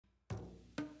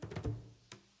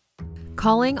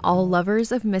calling all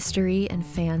lovers of mystery and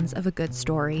fans of a good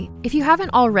story. If you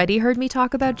haven't already heard me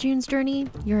talk about June's Journey,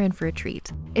 you're in for a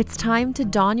treat. It's time to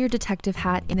don your detective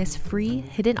hat in this free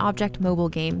hidden object mobile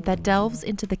game that delves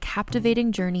into the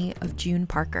captivating journey of June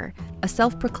Parker, a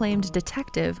self-proclaimed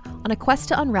detective on a quest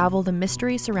to unravel the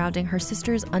mystery surrounding her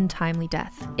sister's untimely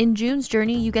death. In June's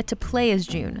Journey, you get to play as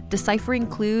June, deciphering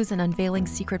clues and unveiling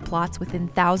secret plots within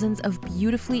thousands of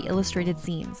beautifully illustrated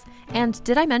scenes. And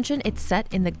did I mention it's set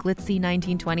in the glitzy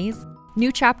 1920s? New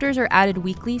chapters are added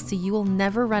weekly, so you will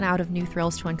never run out of new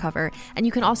thrills to uncover, and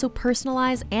you can also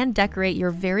personalize and decorate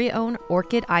your very own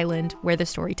Orchid Island where the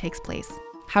story takes place.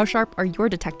 How sharp are your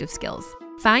detective skills?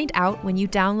 Find out when you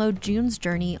download June's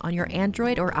Journey on your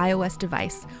Android or iOS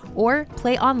device, or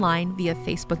play online via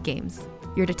Facebook Games.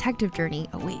 Your detective journey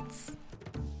awaits.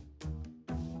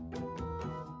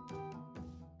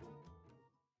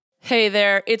 Hey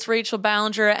there, it's Rachel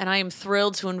Ballinger, and I am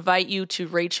thrilled to invite you to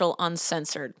Rachel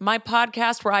Uncensored, my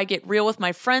podcast where I get real with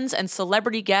my friends and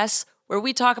celebrity guests, where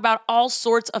we talk about all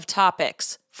sorts of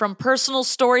topics. From personal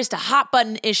stories to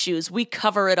hot-button issues, we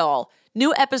cover it all.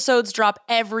 New episodes drop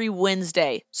every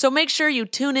Wednesday, so make sure you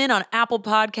tune in on Apple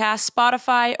Podcasts,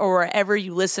 Spotify, or wherever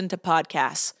you listen to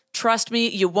podcasts. Trust me,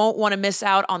 you won't want to miss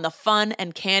out on the fun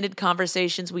and candid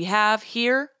conversations we have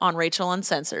here on Rachel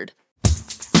Uncensored.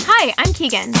 Hi, I'm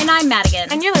Keegan. And I'm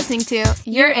Madigan. And you're listening to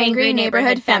Your Angry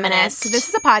Neighborhood Feminist. This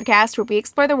is a podcast where we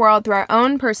explore the world through our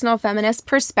own personal feminist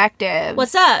perspective.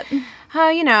 What's up?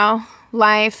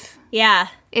 Life. Yeah.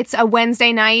 It's a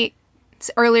Wednesday night. It's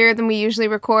earlier than we usually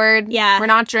record. Yeah. We're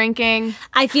not drinking.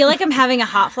 I feel like I'm having a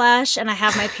hot flash and I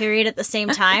have my period at the same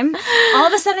time. All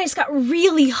of a sudden, I just got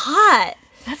really hot.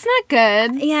 That's not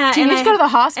good. Yeah. Do you need to go to the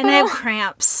hospital? And I have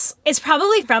cramps. It's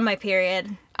probably from my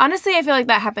period. Honestly, I feel like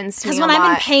that happens to me a lot. Because when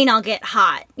I'm in pain, I'll get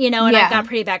hot, and Yeah. I've got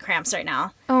pretty bad cramps right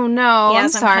now. Oh, no. I'm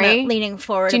so sorry. I'm kind of leaning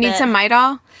forward Do you need bit. some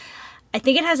Midol? I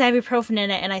think it has ibuprofen in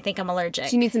it, and I think I'm allergic.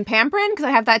 Do you need some Pamprin? Because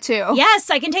I have that too.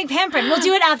 Yes, I can take Pamprin. We'll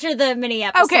do it after the mini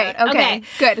episode. Okay.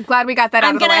 Good. Glad we got that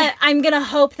out of the way. I'm gonna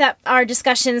hope that our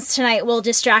discussions tonight will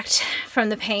distract from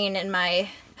the pain in my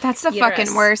That's the uterus.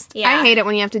 fucking worst. Yeah. I hate it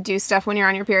when you have to do stuff when you're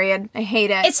on your period. I hate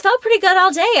it. It's felt pretty good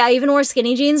all day. I even wore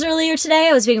skinny jeans earlier today.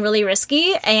 I was being really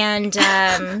risky. And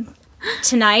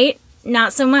tonight,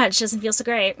 not so much. Doesn't feel so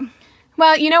great.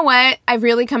 Well, you know what? I've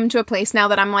really come to a place now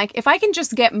that I'm like, if I can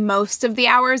just get most of the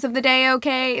hours of the day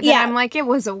okay, then Yeah. I'm like, it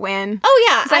was a win. Oh,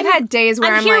 yeah. 'Cause I've had days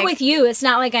where I'm here like, with you. It's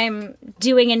not like I'm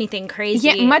doing anything crazy.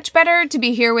 yeah, much better to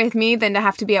be here with me than to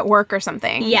have to be at work or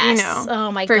something. Yes. You know,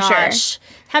 oh, my for gosh. sure.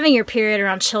 Having your period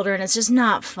around children is just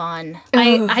not fun.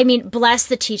 I mean, bless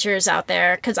the teachers out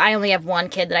there, because I only have one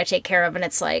kid that I take care of, and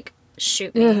it's like,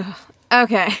 shoot me.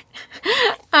 Okay.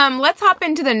 Let's hop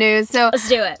into the news. So Let's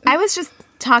do it. I was just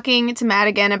talking to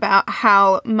Madigan about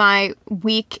how my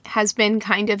week has been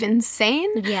kind of insane.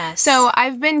 Yes. So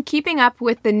I've been keeping up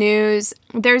with the news.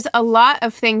 There's a lot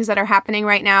of things that are happening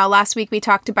right now. Last week we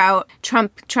talked about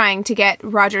Trump trying to get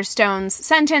Roger Stone's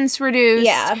sentence reduced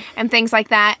and things like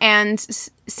that. And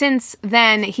since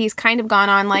then, he's kind of gone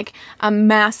on like a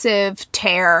massive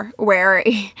tear where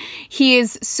he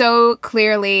is so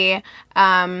clearly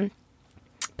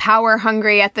power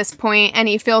hungry at this point, and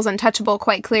he feels untouchable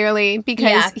quite clearly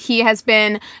because he has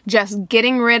been just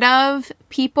getting rid of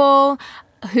people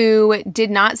who did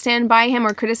not stand by him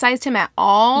or criticized him at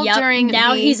all during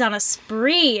now he's on a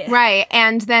spree. Right,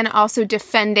 and then also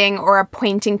defending or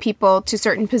appointing people to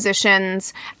certain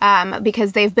positions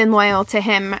because they've been loyal to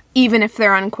him, even if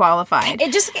they're unqualified.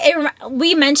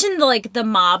 We mentioned the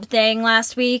mob thing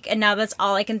last week, and now that's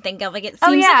all I can think of. Like, it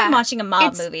seems like I'm watching a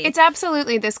mob movie. It's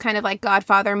absolutely this kind of like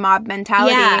Godfather mob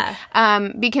mentality.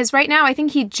 Yeah. Because right now, I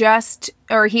think he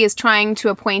is trying to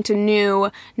appoint a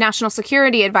new national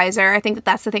security advisor. I think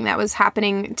that's the thing that was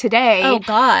happening today. Oh,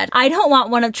 God. I don't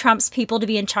want one of Trump's people to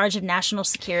be in charge of national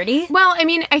security. Well, I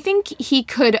mean, I think he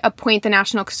could appoint the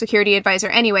national security advisor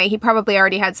anyway. He probably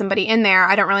already had somebody in there.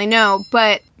 I don't really know.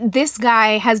 But this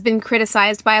guy has been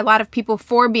criticized by a lot of people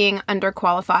for being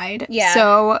underqualified. Yeah.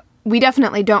 So we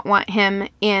definitely don't want him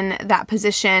in that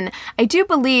position. I do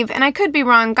believe, and I could be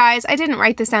wrong, guys, I didn't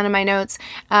write this down in my notes,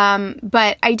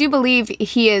 but I do believe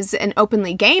he is an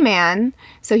openly gay man,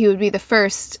 so he would be the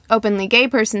first openly gay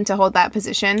person to hold that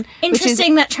position.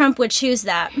 Interesting that Trump would choose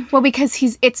that. Well,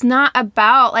 because it's not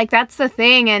about, like, that's the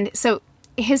thing, and so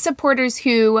his supporters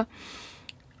who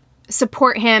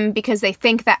support him because they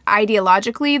think that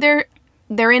ideologically they're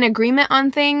in agreement on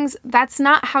things, that's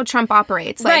not how Trump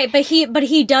operates. Like, right, but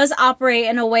he does operate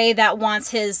in a way that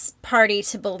wants his party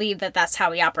to believe that that's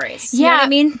how he operates. You know what I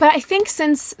mean? But I think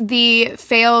since the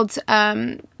failed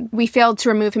we failed to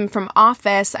remove him from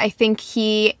office. I think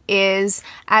he is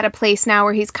at a place now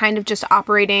where he's kind of just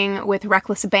operating with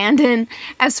reckless abandon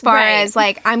as far as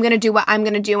like, I'm going to do what I'm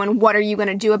going to do, and what are you going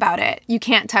to do about it? You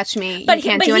can't touch me. You can't do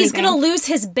anything. But he's going to lose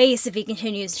his base if he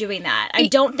continues doing that. I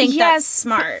don't think that's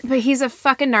smart. But he's a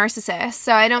fucking narcissist,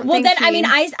 so I don't think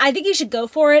I think he should go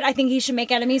for it. I think he should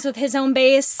make enemies with his own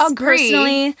base,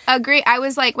 personally. Agree. I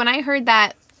was like, when I heard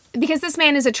that, because this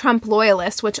man is a Trump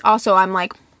loyalist, which also I'm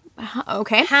like,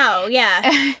 okay. How?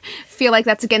 Yeah. Feel like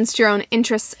that's against your own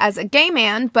interests as a gay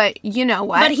man, but you know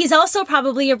what? But he's also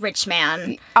probably a rich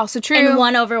man. Also true. And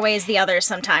one overweighs the other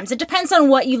sometimes. It depends on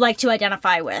what you like to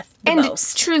identify with the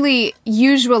most. Truly,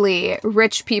 usually,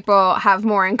 rich people have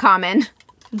more in common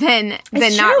than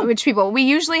not rich people. We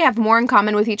usually have more in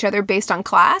common with each other based on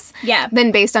class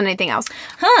than based on anything else.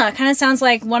 Kind of sounds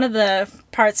like one of the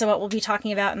parts of what we'll be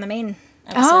talking about in the main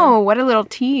episode. Oh, what a little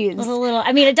tease.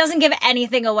 I mean, it doesn't give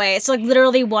anything away. It's like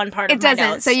literally one part of my notes. It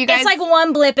doesn't. So you guys, it's like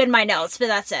one blip in my notes, but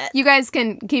that's it. You guys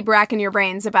can keep racking your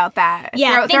brains about that.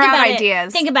 Yeah, throw out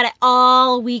ideas. Think about it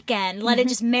all weekend. Let it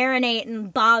just marinate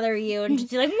and bother you and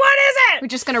just be like, what is it? We're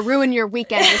just going to ruin your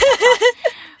weekend.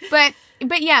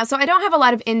 But yeah, so I don't have a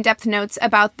lot of in-depth notes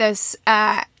about this,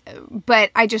 but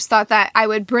I just thought that I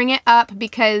would bring it up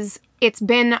because it's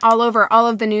been all over all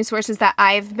of the news sources that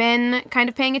I've been kind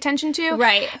of paying attention to.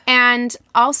 Right. And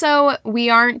also,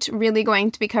 we aren't really going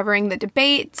to be covering the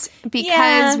debates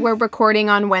because we're recording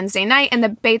on Wednesday night and the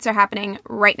debates are happening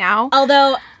right now.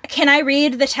 Although, can I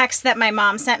read the text that my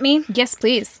mom sent me? Yes,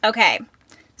 please. Okay.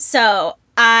 So,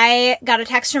 I got a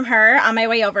text from her on my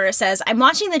way over. It says, I'm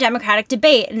watching the Democratic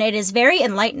debate and it is very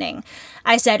enlightening.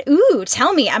 I said, ooh,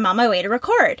 tell me, I'm on my way to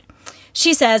record.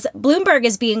 She says, Bloomberg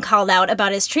is being called out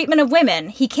about his treatment of women.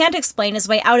 He can't explain his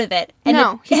way out of it.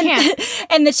 And he can't.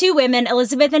 And the two women,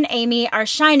 Elizabeth and Amy, are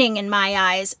shining in my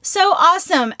eyes. So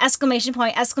awesome! !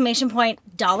 $!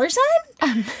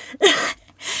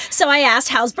 So I asked,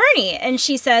 how's Bernie? And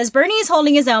she says, Bernie is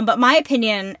holding his own, but my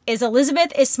opinion is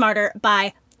Elizabeth is smarter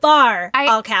by far,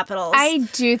 all capitals. I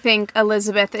do think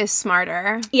Elizabeth is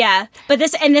smarter. Yeah, but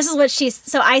this is what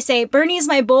so I say, Bernie's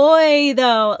my boy,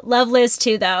 though. Love Liz,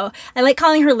 too, though. I like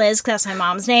calling her Liz because that's my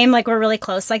mom's name. Like, we're really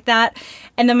close like that.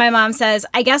 And then my mom says,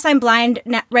 I guess I'm blind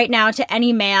right now to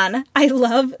any man. I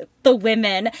love the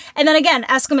women. And then again, !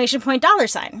 Okay.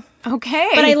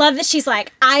 But I love that she's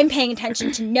like, I'm paying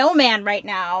attention to no man right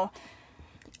now.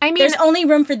 I mean, there's only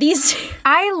room for these two.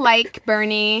 I like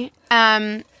Bernie.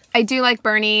 I do like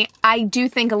Bernie. I do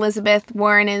think Elizabeth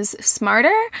Warren is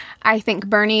smarter. I think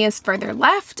Bernie is further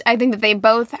left. I think that they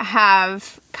both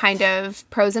have kind of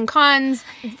pros and cons.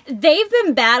 They've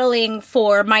been battling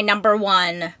for my number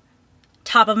one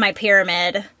top of my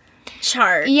pyramid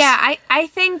chart. Yeah, I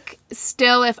think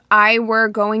still if I were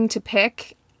going to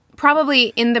pick,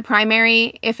 probably in the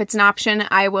primary, if it's an option,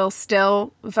 I will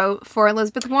still vote for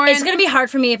Elizabeth Warren. It's going to be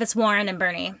hard for me if it's Warren and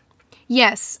Bernie.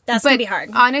 Yes. That's going to be hard.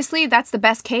 Honestly, that's the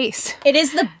best case. It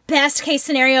is the best case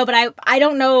scenario, but I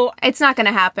don't know. It's not going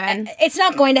to happen. It's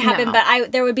not going to happen,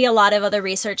 but there would be a lot of other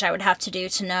research I would have to do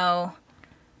to know.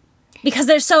 Because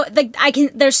there's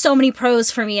so many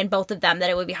pros for me in both of them that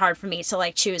it would be hard for me to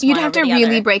like choose You'd one have to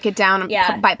really break it down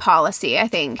by policy, I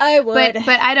think. I would.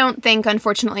 But I don't think,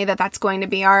 unfortunately, that's going to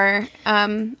be our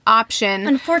option.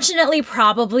 Unfortunately,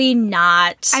 probably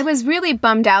not. I was really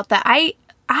bummed out that I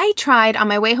tried on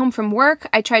my way home from work,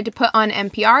 I tried to put on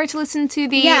NPR to listen to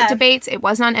the debates. It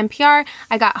wasn't on NPR.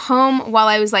 I got home while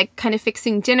I was like kind of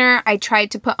fixing dinner. I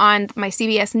tried to put on my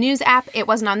CBS News app. It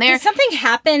wasn't on there. Did something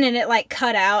happen and it like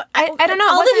cut out? I don't know.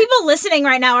 All the people listening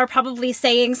right now are probably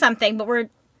saying something, but we're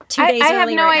 2 days early. I have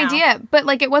no idea. But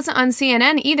like it wasn't on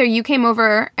CNN either. You came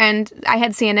over and I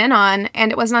had CNN on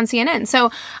and it wasn't on CNN. So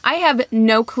I have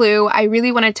no clue. I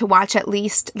really wanted to watch at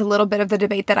least the little bit of the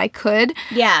debate that I could.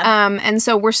 Yeah. And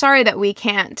so we're sorry that we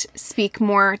can't speak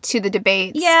more to the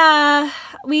debates. Yeah,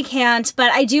 we can't.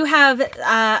 But I do have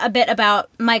a bit about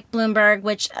Mike Bloomberg,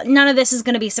 which none of this is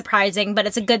going to be surprising, but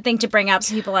it's a good thing to bring up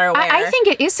so people are aware. I think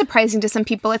it is surprising to some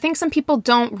people. I think some people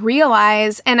don't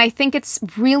realize, and I think it's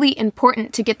really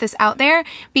important to get this out there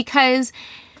because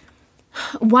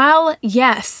while,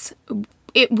 yes,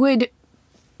 it would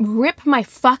rip my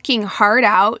fucking heart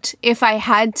out if I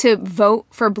had to vote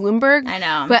for Bloomberg. I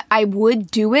know. But I would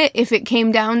do it if it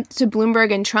came down to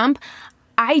Bloomberg and Trump.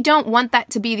 I don't want that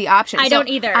to be the option. I don't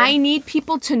either. I need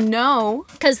people to know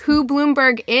who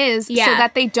Bloomberg is so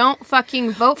that they don't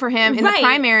fucking vote for him in the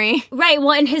primary. Right.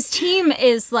 Well, and his team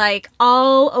is like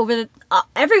all over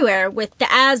everywhere with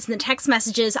the ads and the text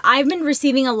messages. I've been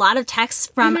receiving a lot of texts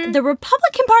from the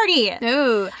Republican Party.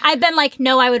 Ooh. I've been like,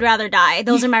 no, I would rather die.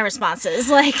 Those are my responses.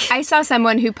 Like, I saw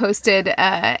someone who posted,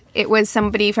 it was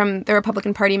somebody from the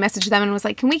Republican Party messaged them and was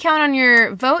like, can we count on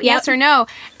your vote? Yes or no?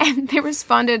 And they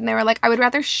responded and they were like, I would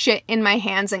rather shit in my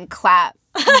hands and clap.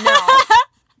 No.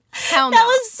 Hell no. That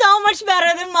was so much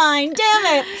better than mine. Damn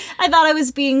it. I thought I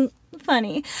was being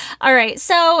funny. All right,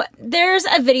 so there's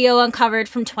a video uncovered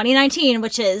from 2019,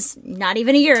 which is not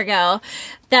even a year ago,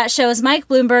 that shows Mike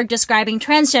Bloomberg describing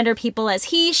transgender people as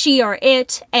he, she, or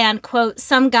it, and, quote,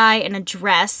 some guy in a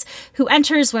dress who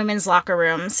enters women's locker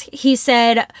rooms. He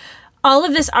said, all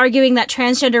of this arguing that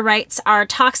transgender rights are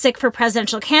toxic for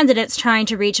presidential candidates trying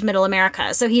to reach middle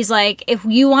America. So he's like, if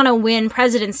you want to win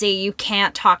presidency, you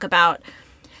can't talk about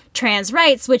trans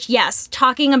rights, which, yes,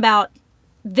 talking about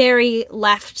very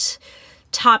left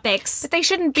topics. But they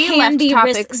shouldn't be left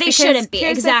topics. They shouldn't be.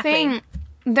 Exactly. The thing,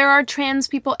 there are trans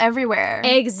people everywhere.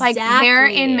 Exactly. Like, they're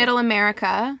in middle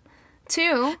America,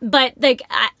 too. But, like,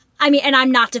 I mean, and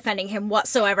I'm not defending him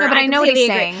whatsoever. No, but I know what he's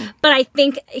saying. But I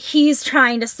think he's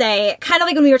trying to say, kind of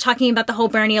like when we were talking about the whole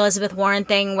Bernie Elizabeth Warren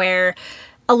thing where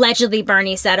allegedly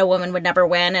Bernie said a woman would never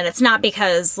win, and it's not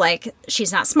because, like,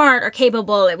 she's not smart or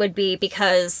capable. It would be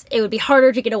because it would be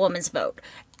harder to get a woman's vote.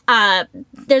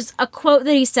 There's a quote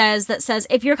that he says that says,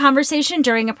 if your conversation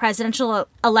during a presidential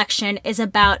election is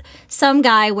about some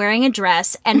guy wearing a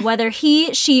dress and whether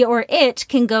he, she, or it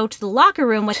can go to the locker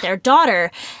room with their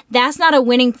daughter, that's not a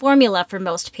winning formula for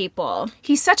most people.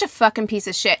 He's such a fucking piece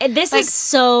of shit. This is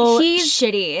so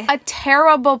shitty. A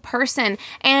terrible person.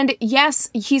 And yes,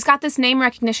 he's got this name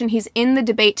recognition. He's in the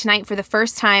debate tonight for the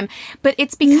first time, but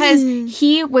it's because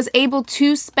he was able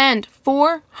to spend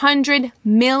 $400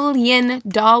 million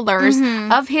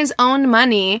of his own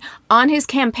money on his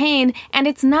campaign, and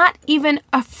it's not even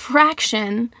a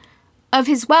fraction of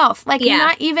his wealth. Like,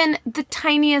 not even the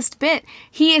tiniest bit.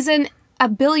 He is a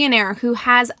billionaire who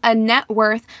has a net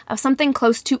worth of something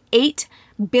close to $8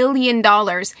 billion.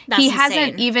 He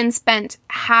hasn't even spent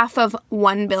half of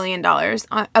 $1 billion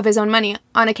of his own money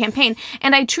on a campaign.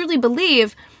 And I truly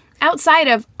believe, outside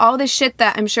of all this shit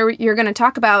that I'm sure you're going to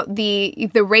talk about, the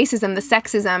racism, the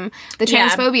sexism, the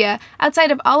transphobia, outside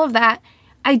of all of that,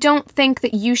 I don't think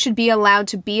that you should be allowed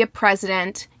to be a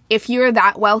president if you're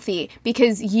that wealthy,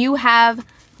 because you have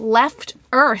left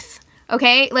Earth,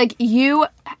 okay? Like, you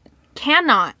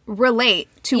cannot relate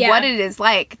to what it is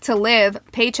like to live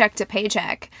paycheck to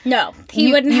paycheck. No,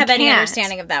 he wouldn't have any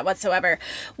understanding of that whatsoever.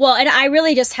 Well, and I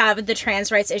really just have the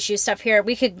trans rights issue stuff here.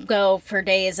 We could go for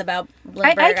days about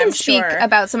Bloomberg, I can speak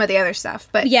about some of the other stuff,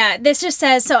 but yeah, this just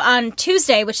says, so on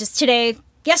Tuesday, which is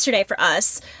yesterday for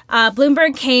us,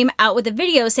 Bloomberg came out with a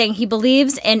video saying he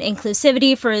believes in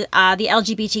inclusivity for the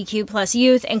LGBTQ plus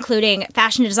youth, including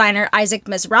fashion designer Isaac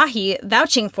Mizrahi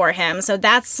vouching for him. So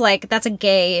that's a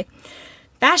gay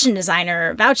fashion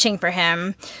designer vouching for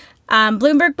him.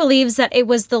 Bloomberg believes that it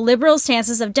was the liberal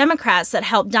stances of Democrats that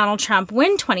helped Donald Trump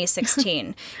win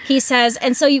 2016. He says,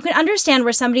 and so you can understand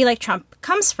where somebody like Trump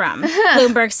comes from.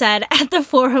 Bloomberg said at the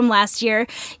forum last year,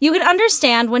 you can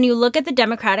understand when you look at the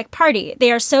Democratic Party.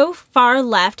 They are so far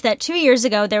left that 2 years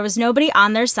ago, there was nobody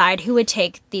on their side who would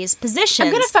take these positions.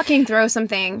 I'm gonna fucking throw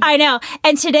something. I know.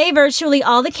 And today, virtually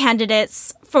all the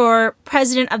candidates for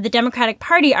president of the Democratic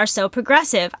Party are so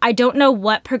progressive. I don't know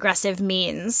what progressive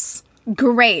means.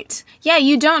 Great. Yeah,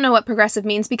 you don't know what progressive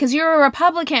means because you're a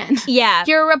Republican. Yeah.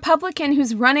 You're a Republican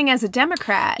who's running as a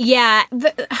Democrat. Yeah.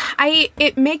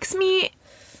 It makes me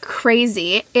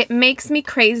crazy. It makes me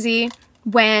crazy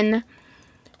when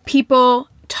people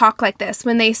talk like this,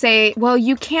 when they say, well,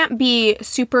 you can't be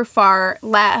super far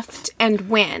left and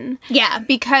win. Yeah.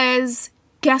 Because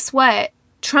guess what?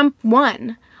 Trump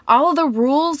won. All the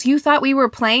rules you thought we were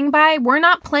playing by, we're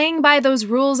not playing by those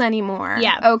rules anymore.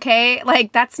 Yeah. Okay?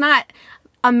 Like, that's not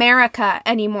America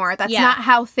anymore. That's not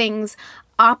how things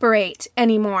operate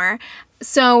anymore.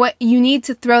 So you need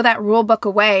to throw that rule book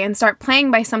away and start playing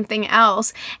by something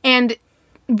else. And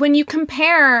when you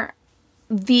compare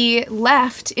the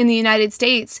left in the United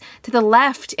States to the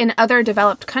left in other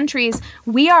developed countries,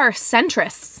 we are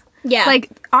centrists. Yeah. Like,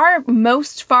 our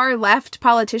most far left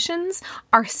politicians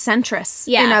are centrists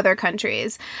in other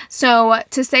countries. So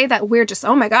to say that we're just,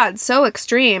 oh my God, so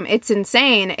extreme, it's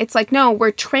insane. It's like, no, we're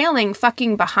trailing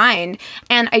fucking behind.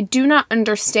 And I do not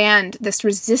understand this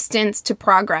resistance to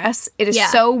progress. It is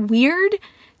so weird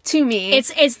to me.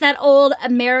 It's that old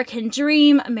American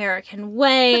dream, American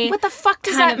way. But what the fuck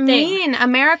does that mean?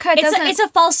 America doesn't... It's a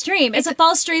false dream. It's a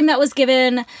false dream that was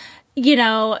given you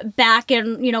know, back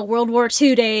in, you know, World War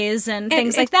II days and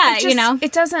things like that, you know?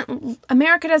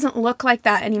 America doesn't look like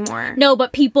that anymore. No,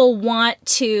 but people want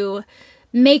to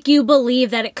make you believe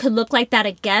that it could look like that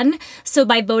again. So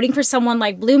by voting for someone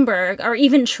like Bloomberg or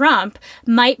even Trump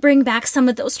might bring back some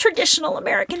of those traditional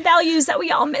American values that we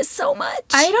all miss so much.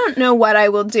 I don't know what I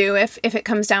will do if it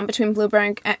comes down between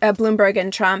Bloomberg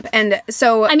and Trump. And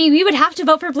so... I mean, we would have to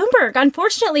vote for Bloomberg.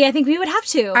 Unfortunately, I think we would have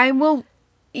to. I will...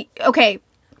 Okay.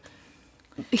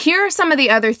 Here are some of the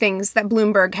other things that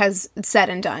Bloomberg has said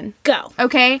and done. Go.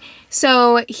 Okay?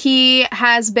 So he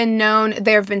has been known,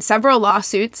 there have been several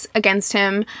lawsuits against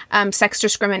him, sex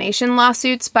discrimination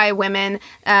lawsuits by women,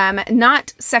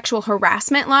 not sexual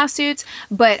harassment lawsuits,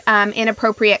 but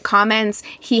inappropriate comments.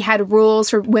 He had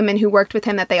rules for women who worked with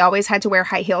him that they always had to wear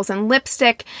high heels and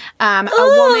lipstick.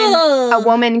 A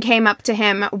woman came up to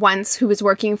him once who was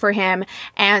working for him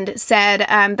and said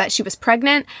that she was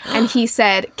pregnant, and he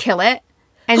said, "Kill it."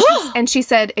 And she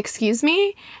said, "Excuse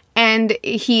me?" And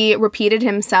he repeated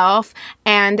himself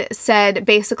and said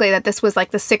basically that this was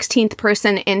like the 16th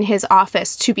person in his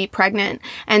office to be pregnant.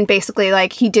 And basically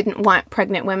like he didn't want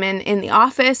pregnant women in the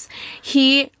office.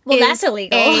 That's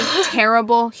illegal. A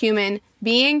terrible human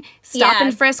being. Stop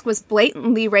and Frisk was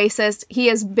blatantly racist. He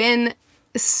has been...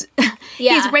 He's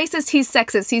racist, he's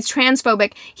sexist, he's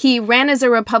transphobic. He ran as a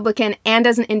Republican and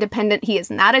as an independent. He is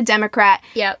not a Democrat.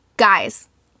 Yep. Guys,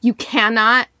 you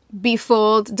cannot be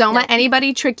fooled. Don't let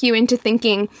anybody trick you into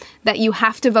thinking that you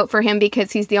have to vote for him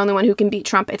because he's the only one who can beat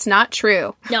Trump. It's not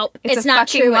true. Nope. It's not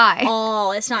fucking true lie. at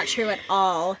all. It's not true at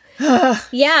all.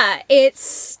 Yeah,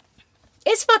 it's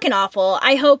fucking awful.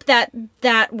 I hope that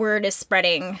word is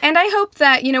spreading. And I hope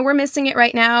that, you know, we're missing it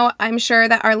right now. I'm sure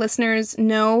that our listeners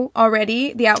know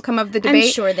already the outcome of the debate.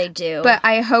 I'm sure they do. But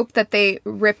I hope that they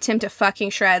ripped him to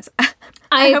fucking shreds.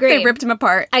 I hope agree. they ripped him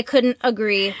apart. I couldn't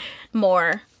agree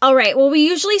more. All right, well, we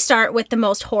usually start with the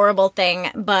most horrible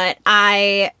thing, but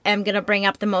I am going to bring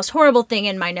up the most horrible thing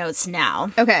in my notes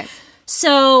now. Okay.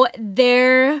 So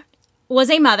there was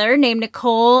a mother named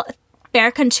Nicole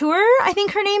Faircontour, I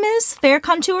think her name is.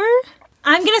 Faircontour?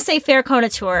 I'm going to say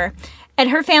Faircontour.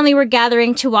 And her family were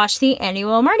gathering to watch the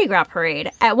annual Mardi Gras parade.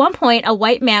 At one point, a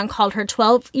white man called her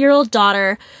 12-year-old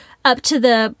daughter up to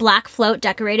the black float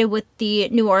decorated with the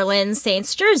New Orleans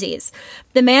Saints jerseys.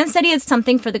 The man said he had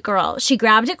something for the girl. She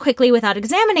grabbed it quickly without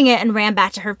examining it and ran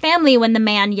back to her family when the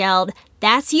man yelled,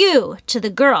 "That's you," to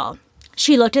the girl.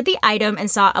 She looked at the item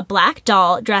and saw a black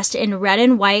doll dressed in red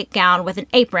and white gown with an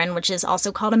apron, which is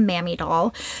also called a mammy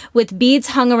doll, with beads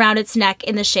hung around its neck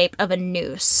in the shape of a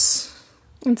noose.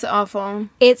 It's awful.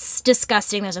 It's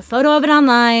disgusting. There's a photo of it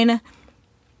online.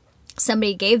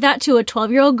 Somebody gave that to a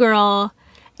 12-year-old girl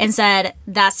and said,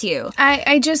 "That's you." I'm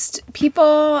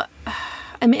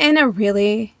in a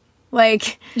really,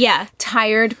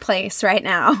 tired place right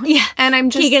now. Yeah. And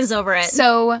I'm just... Keegan's over it.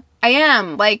 So, I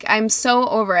am. I'm so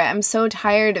over it. I'm so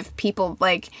tired of people,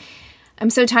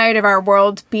 I'm so tired of our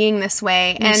world being this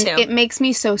way. Me and too. It makes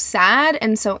me so sad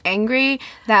and so angry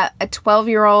that a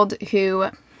 12-year-old who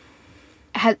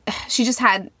she just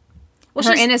had...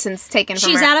 her innocence taken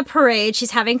from her. She's at a parade.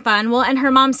 She's having fun. Well, and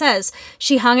her mom says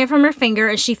she hung it from her finger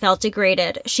and she felt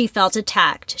degraded. She felt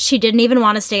attacked. She didn't even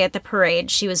want to stay at the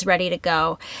parade. She was ready to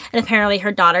go. And apparently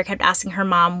her daughter kept asking her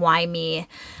mom, "Why me?"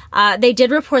 They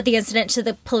did report the incident to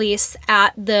the police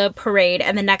at the parade,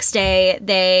 and the next day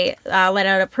they let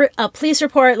out a police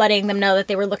report letting them know that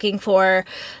they were looking for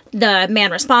the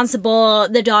man responsible.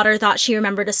 The daughter thought she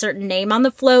remembered a certain name on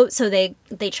the float, so they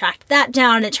tracked that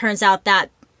down, and it turns out that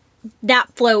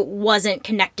float wasn't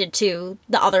connected to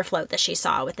the other float that she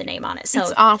saw with the name on it. So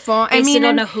it's awful. I mean,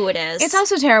 don't know who it is. It's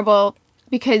also terrible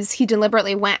because he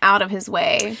deliberately went out of his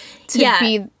way to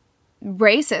be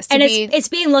racist. And it's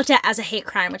being looked at as a hate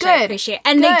crime, which I appreciate.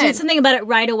 And they did something about it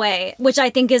right away, which I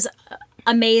think is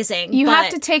amazing. You have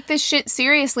to take this shit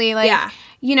seriously.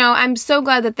 You know, I'm so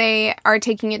glad that they are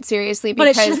taking it seriously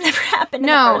because... But it should have never happened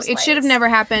it should have never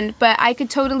happened. But I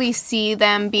could totally see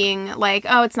them being like,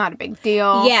 "Oh, it's not a big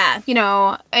deal." Yeah.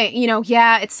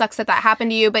 It sucks that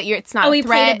happened to you, but it's not a threat. We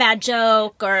played a bad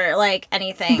joke or,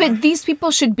 anything. But these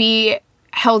people should be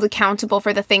held accountable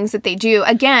for the things that they do.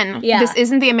 Again, this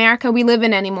isn't the America we live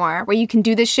in anymore, where you can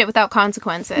do this shit without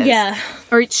consequences. Yeah.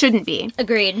 Or it shouldn't be.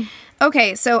 Agreed.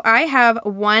 Okay, so I have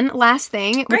one last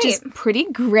thing, which is pretty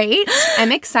great.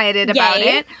 I'm excited about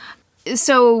it.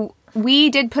 So we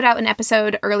did put out an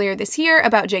episode earlier this year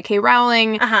about J.K.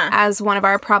 Rowling as one of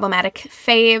our problematic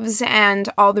faves and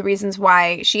all the reasons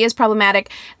why she is problematic.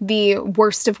 The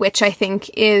worst of which, I think,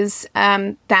 is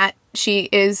that she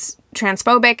is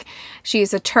transphobic.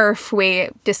 She's a TERF. We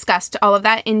discussed all of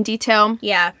that in detail.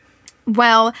 Yeah.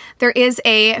 Well, there is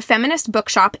a feminist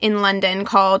bookshop in London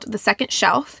called The Second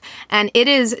Shelf, and it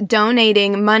is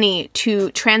donating money to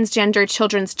transgender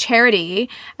children's charity.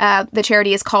 The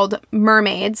charity is called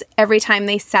Mermaids every time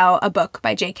they sell a book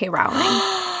by J.K. Rowling.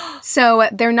 So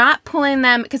they're not pulling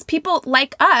them, because people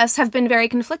like us have been very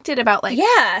conflicted about, like,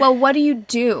 well, what do you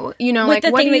do? You know, with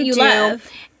like, what do you do? Love.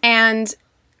 And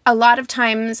a lot of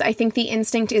times, I think the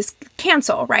instinct is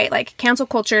cancel, right? Like, cancel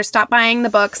culture, stop buying the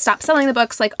books, stop selling the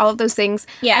books, like, all of those things.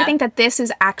 Yeah. I think that this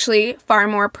is actually far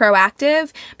more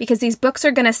proactive, because these books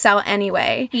are going to sell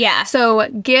anyway. Yeah. So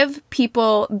give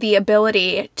people the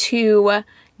ability to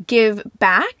give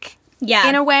back. Yeah.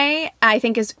 In a way, I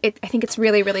think it's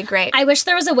really, really great. I wish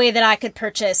there was a way that I could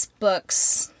purchase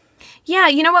books. Yeah,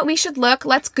 you know what? We should look.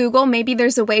 Let's Google. Maybe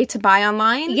there's a way to buy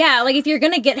online. Yeah, like if you're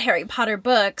going to get Harry Potter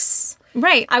books,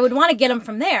 right, I would want to get them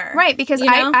from there. Right, because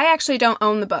I actually don't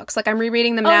own the books. Like, I'm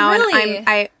rereading them now. Really?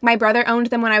 And my brother owned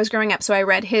them when I was growing up, so I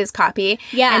read his copy.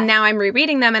 Yeah. And now I'm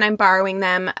rereading them, and I'm borrowing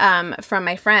them from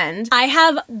my friend. I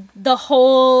have the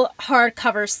whole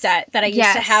hardcover set that I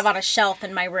used to have on a shelf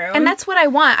in my room. And that's what I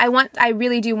want. I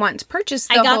really do want to purchase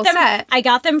the whole set. I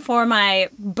got them for my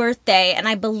birthday, and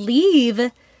I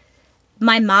believe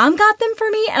my mom got them for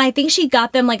me, and I think she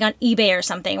got them, like, on eBay or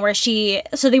something,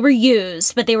 so they were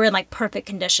used, but they were in, like, perfect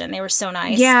condition. They were so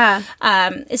nice. Yeah.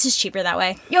 It's just cheaper that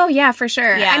way. Oh, yeah, for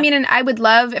sure. Yeah. I mean, and I would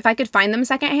love, if I could find them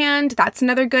secondhand, that's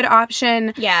another good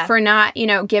option. Yeah. For not,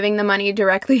 giving the money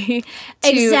directly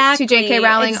to J.K.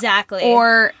 Rowling. Exactly.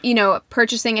 Or,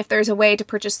 purchasing, if there's a way to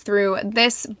purchase through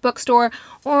this bookstore,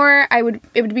 or it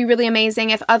would be really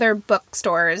amazing if other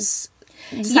bookstores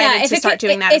decided to start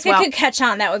doing that as well. If it could catch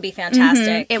on, that would be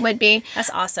fantastic. It would be. That's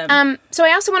awesome. So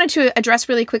I also wanted to address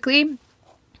really quickly,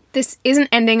 this isn't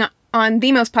ending on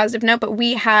the most positive note, but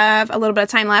we have a little bit of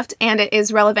time left, and it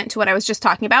is relevant to what I was just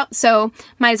talking about. So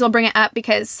might as well bring it up,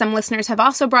 because some listeners have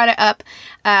also brought it up.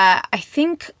 I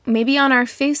think maybe on our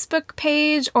Facebook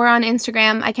page or on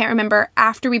Instagram, I can't remember,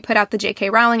 after we put out the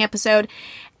J.K. Rowling episode.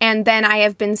 And then I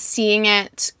have been seeing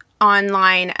it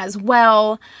online as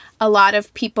well. A lot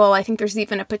of people, I think there's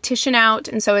even a petition out,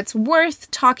 and so it's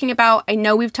worth talking about. I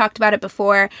know we've talked about it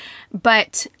before,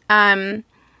 but the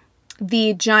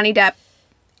Johnny Depp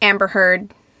Amber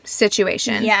Heard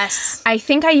situation. Yes. I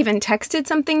think I even texted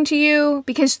something to you,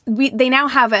 because they now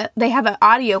have an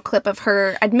audio clip of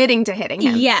her admitting to hitting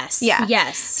him. Yes. Yeah.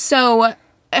 Yes. So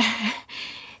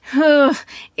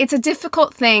it's a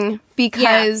difficult thing,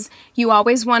 because you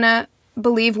always want to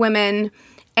believe women.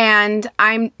 And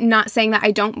I'm not saying that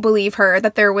I don't believe her,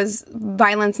 that there was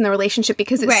violence in the relationship,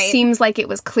 because it seems like it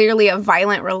was clearly a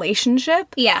violent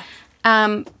relationship. Yeah.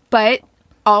 But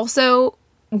also,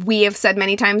 we have said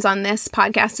many times on this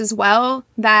podcast as well,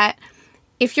 that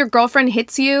if your girlfriend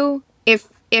hits you,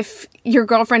 if your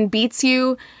girlfriend beats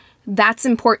you, that's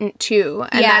important too.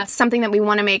 And that's something that we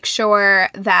want to make sure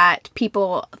that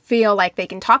people feel like they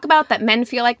can talk about, that men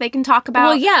feel like they can talk about.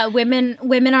 Well, yeah,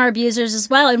 women are abusers as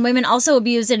well, and women also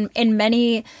abuse in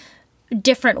many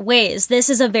different ways. This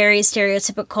is a very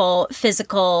stereotypical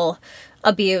physical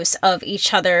abuse of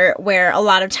each other, where a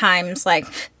lot of times, like,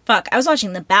 fuck, I was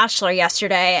watching The Bachelor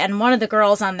yesterday, and one of the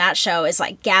girls on that show is,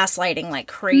 like, gaslighting like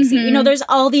crazy. Mm-hmm. There's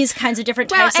all these kinds of different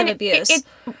types of abuse.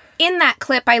 In that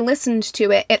clip, I listened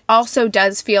to it, it also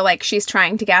does feel like she's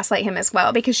trying to gaslight him as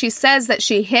well, because she says that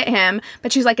she hit him,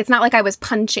 but she's like, it's not like I was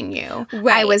punching you.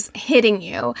 Right. I was hitting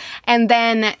you. And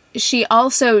then she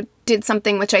also did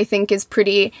something which I think is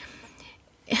pretty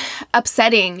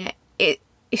upsetting.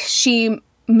 She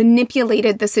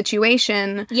manipulated the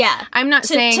situation. Yeah. I'm not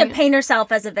saying... To paint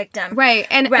herself as a victim. Right.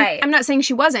 And I'm not saying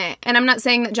she wasn't. And I'm not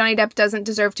saying that Johnny Depp doesn't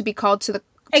deserve to be called to the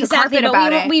exactly, carpet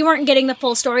but about we weren't getting the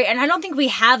full story, and I don't think we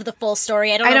have the full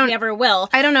story. I don't know if we ever will.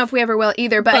 I don't know if we ever will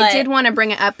either, but I did want to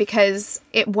bring it up because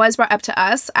it was brought up to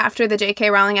us after the J.K.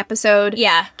 Rowling episode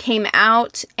came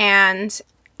out, and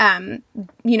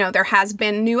there has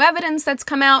been new evidence that's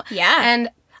come out. Yeah. And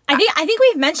I think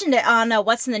we've mentioned it on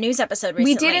What's in the News episode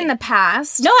recently. We did in the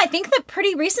past. No, I think that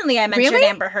pretty recently I mentioned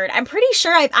Amber Heard. I'm pretty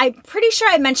sure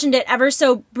I mentioned it ever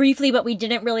so briefly, but we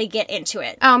didn't really get into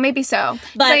it. Oh, maybe so.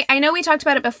 But I know we talked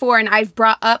about it before, and I've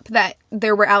brought up that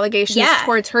there were allegations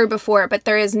towards her before, but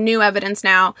there is new evidence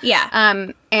now. Yeah.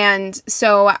 And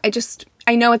so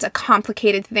I know it's a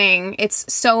complicated thing. It's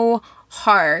so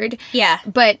hard. Yeah.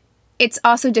 But it's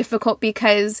also difficult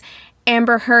because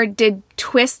Amber Heard did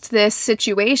twist this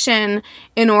situation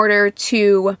in order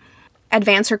to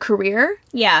advance her career.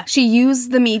 Yeah. She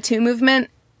used the Me Too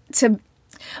movement to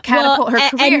catapult her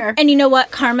career. And you know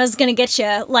what? Karma's gonna get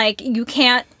you. Like, you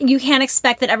can't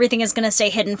expect that everything is gonna stay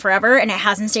hidden forever, and it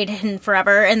hasn't stayed hidden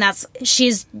forever. And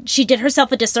she did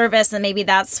herself a disservice, and maybe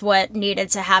that's what needed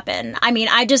to happen. I mean,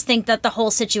 I just think that the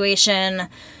whole situation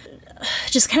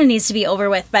just kind of needs to be over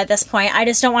with by this point. I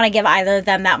just don't want to give either of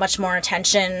them that much more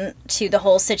attention to the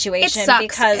whole situation. It sucks.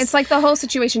 Because it's like the whole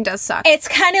situation does suck. It's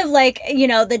kind of like, you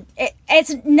know,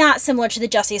 it's not similar to the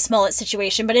Jussie Smollett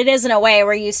situation, but it is in a way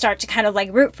where you start to kind of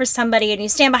like root for somebody and you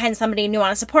stand behind somebody and you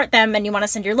want to support them and you want to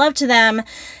send your love to them.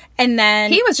 And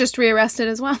then he was just rearrested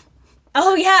as well.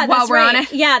 Oh yeah, while we're right. on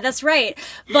it. Yeah, that's right.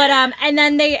 But and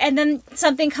then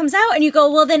something comes out and you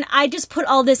go, well, then I just put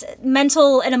all this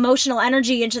mental and emotional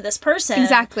energy into this person.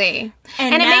 Exactly.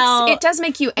 And now, it does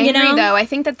make you angry, you know? though. I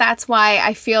think that's why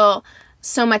I feel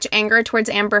so much anger towards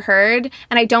Amber Heard,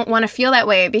 and I don't want to feel that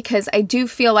way because I do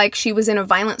feel like she was in a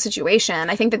violent situation.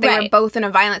 I think that they were both in a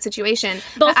violent situation.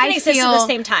 Both can exist at the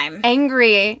same time.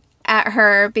 Angry at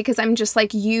her because I'm just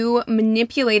like, you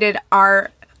manipulated our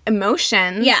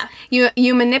emotions. Yeah.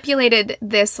 You manipulated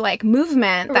this like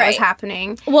movement that was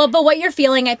happening. Well, but what you're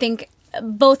feeling, I think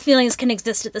both feelings can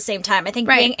exist at the same time. I think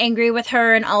being angry with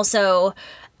her and also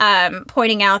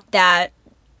pointing out that,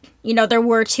 you know, there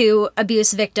were 2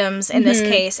 abuse victims in this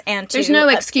case and there's no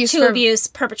excuse 2 for abuse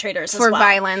perpetrators for as well.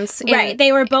 violence. Right.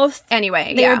 They were both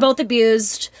anyway. They were both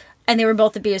abused and they were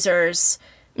both abusers.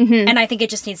 And I think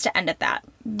it just needs to end at that.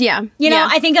 Yeah. You know,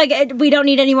 I think like we don't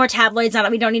need any more tabloids on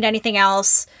it. We don't need anything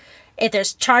else. If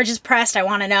there's charges pressed, I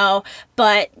want to know.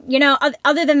 But, you know,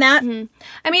 other than that...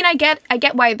 I mean, I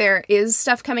get why there is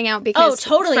stuff coming out because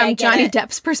totally, from Johnny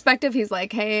Depp's perspective, he's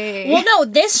like, hey... Well, no,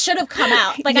 this should have come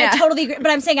out. Like, I totally agree.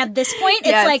 But I'm saying at this point,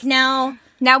 it's like now...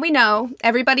 Now we know.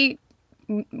 Everybody...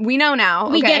 We know now.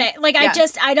 We get it. Like,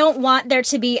 I don't want there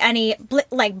to be any,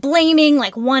 blaming,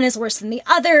 like, one is worse than the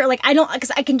other. Like, I don't...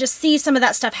 Because I can just see some of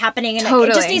that stuff happening, and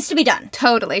it just needs to be done.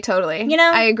 Totally. You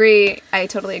know? I agree. I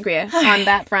totally agree on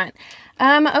that front.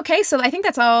 Okay, so I think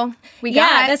that's all we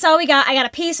got. Yeah, that's all we got. I got a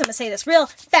piece, so I'm going to say this real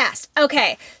fast.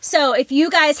 Okay, so if you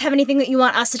guys have anything that you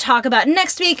want us to talk about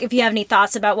next week, if you have any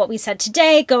thoughts about what we said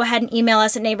today, go ahead and email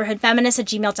us at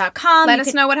neighborhoodfeminist@gmail.com. Let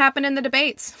us know what happened in the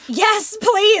debates. Yes,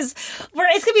 please.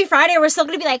 It's going to be Friday, and we're still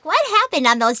going to be like, what happened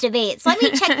on those debates? Let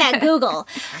me check that Google.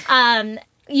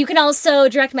 You can also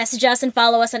direct message us and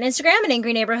follow us on Instagram at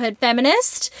Angry Neighborhood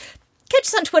Feminist. Catch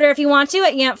us on Twitter if you want to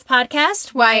at YANF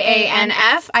Podcast.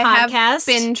 YANF. I have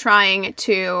been trying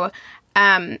to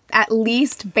at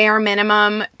least bare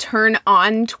minimum turn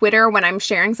on Twitter when I'm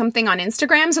sharing something on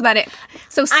Instagram so that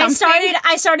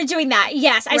I started doing that.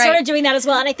 Yes, I started doing that as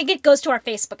well, and I think it goes to our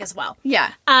Facebook as well.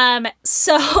 Yeah.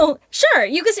 So sure,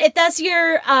 you can if that's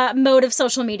your mode of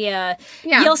social media,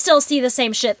 you'll still see the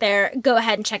same shit there. Go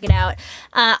ahead and check it out.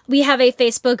 We have a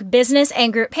Facebook business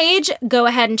and group page. Go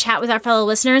ahead and chat with our fellow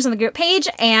listeners on the group page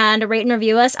and rate and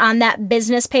review us on that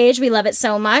business page. We love it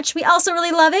so much. We also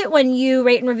really love it when you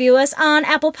rate and review us on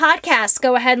Apple Podcasts.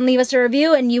 Go ahead and leave us a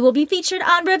review and you will be featured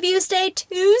on Reviews Day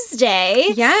Tuesday.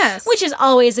 Yes. Which is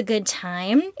always a good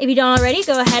time. If you don't already,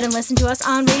 go ahead and listen to us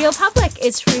on Radio Public.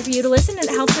 It's free for you to listen and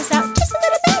it helps us out just a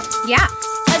little bit. Yeah.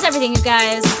 That's everything, you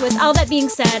guys. With all that being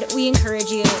said, we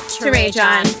encourage you to rage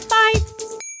on. Bye.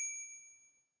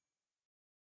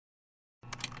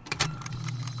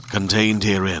 Contained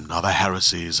herein are the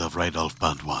heresies of Radolf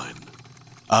Burntwine,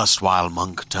 erstwhile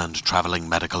monk turned traveling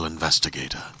medical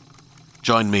investigator.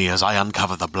 Join me as I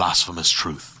uncover the blasphemous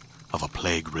truth of a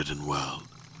plague-ridden world,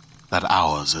 that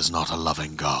ours is not a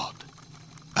loving God,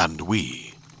 and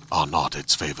we are not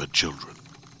its favored children.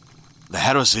 The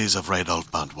heresies of Radolf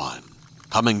Burntwine,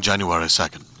 coming January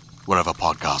 2nd, wherever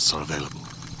podcasts are available.